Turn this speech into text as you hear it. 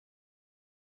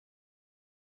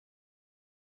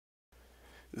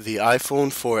The iPhone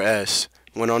 4S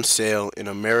went on sale in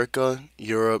America,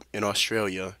 Europe, and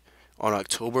Australia on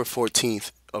October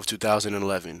 14th of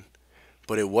 2011,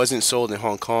 but it wasn't sold in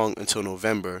Hong Kong until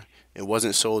November. It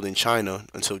wasn't sold in China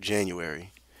until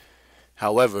January.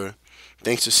 However,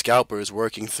 thanks to scalpers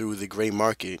working through the gray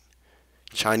market,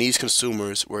 Chinese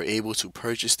consumers were able to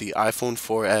purchase the iPhone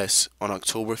 4S on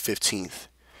October 15th,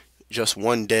 just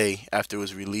one day after it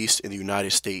was released in the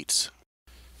United States.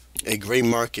 A gray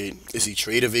market is the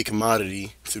trade of a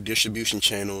commodity through distribution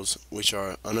channels which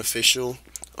are unofficial,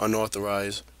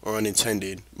 unauthorized, or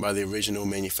unintended by the original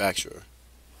manufacturer.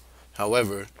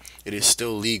 However, it is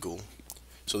still legal,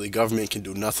 so the government can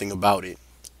do nothing about it.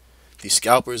 The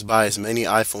scalpers buy as many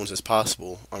iPhones as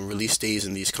possible on release days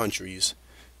in these countries,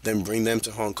 then bring them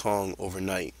to Hong Kong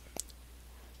overnight.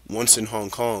 Once in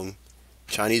Hong Kong,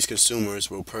 Chinese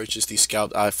consumers will purchase these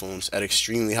scalped iPhones at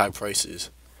extremely high prices,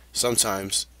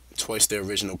 sometimes twice their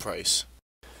original price.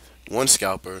 One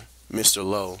scalper, Mr.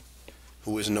 Low,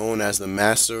 who is known as the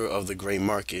master of the gray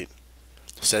market,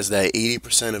 says that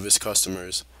 80% of his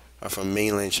customers are from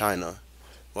mainland China,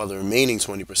 while the remaining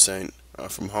 20% are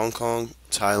from Hong Kong,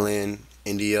 Thailand,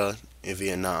 India, and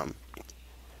Vietnam.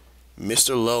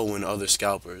 Mr. Low and other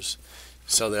scalpers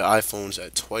sell their iPhones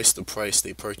at twice the price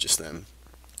they purchased them.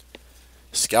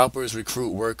 Scalpers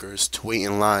recruit workers to wait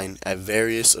in line at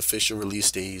various official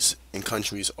release days in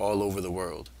countries all over the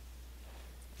world.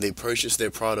 They purchase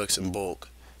their products in bulk,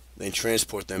 then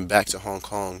transport them back to Hong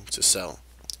Kong to sell.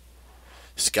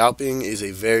 Scalping is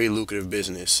a very lucrative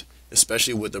business,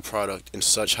 especially with the product in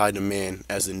such high demand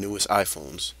as the newest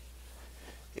iPhones.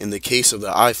 In the case of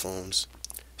the iPhones,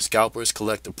 scalpers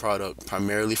collect the product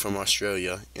primarily from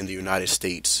Australia and the United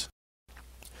States.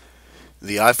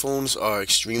 The iPhones are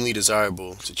extremely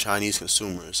desirable to Chinese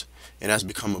consumers and has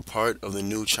become a part of the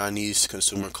new Chinese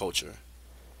consumer culture.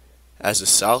 As the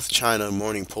South China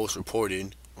Morning Post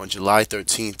reported on July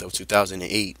 13th of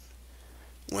 2008,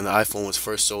 when the iPhone was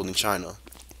first sold in China,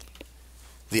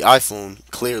 the iPhone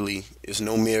clearly is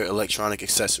no mere electronic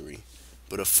accessory,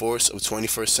 but a force of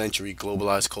 21st century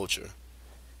globalized culture.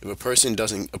 If a person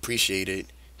doesn't appreciate it,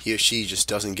 he or she just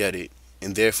doesn't get it,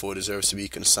 and therefore deserves to be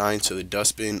consigned to the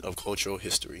dustbin of cultural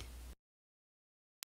history.